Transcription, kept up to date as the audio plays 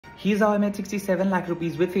Here's how I made 67 lakh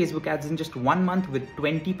rupees with Facebook ads in just 1 month with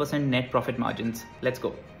 20% net profit margins. Let's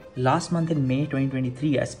go. Last month in May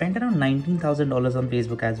 2023, I spent around $19,000 on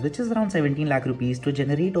Facebook ads, which is around 17 lakh rupees, to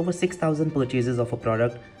generate over 6,000 purchases of a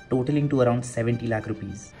product, totaling to around 70 lakh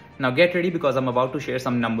rupees. Now get ready because I'm about to share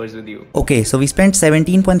some numbers with you. Okay, so we spent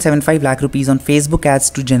 17.75 lakh rupees on Facebook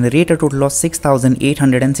ads to generate a total of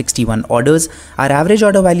 6,861 orders. Our average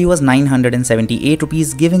order value was 978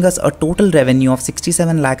 rupees, giving us a total revenue of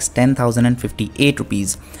 67 lakhs 10,058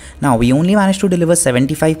 rupees. Now we only managed to deliver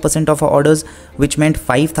 75% of our orders, which meant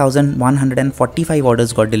 5,145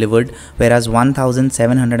 orders got delivered, whereas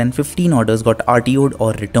 1,715 orders got RTO'd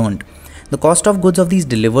or returned. The cost of goods of these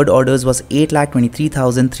delivered orders was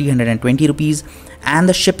 8,23,320 rupees, and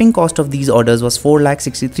the shipping cost of these orders was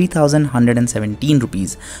 4,63,117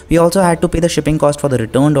 rupees. We also had to pay the shipping cost for the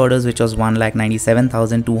returned orders, which was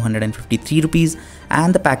 1,97,253 rupees,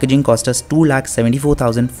 and the packaging cost us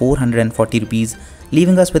 2,74,440 rupees,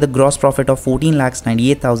 leaving us with a gross profit of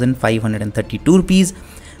 14,98,532 rupees.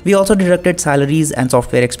 We also deducted salaries and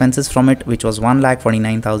software expenses from it, which was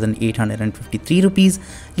 1,49,853 rupees,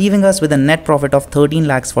 leaving us with a net profit of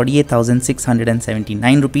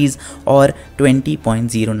 13,48,679 rupees, or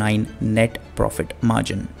 20.09 net profit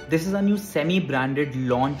margin. This is a new semi-branded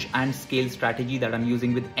launch and scale strategy that I'm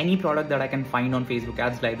using with any product that I can find on Facebook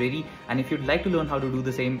ads library. And if you'd like to learn how to do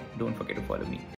the same, don't forget to follow me.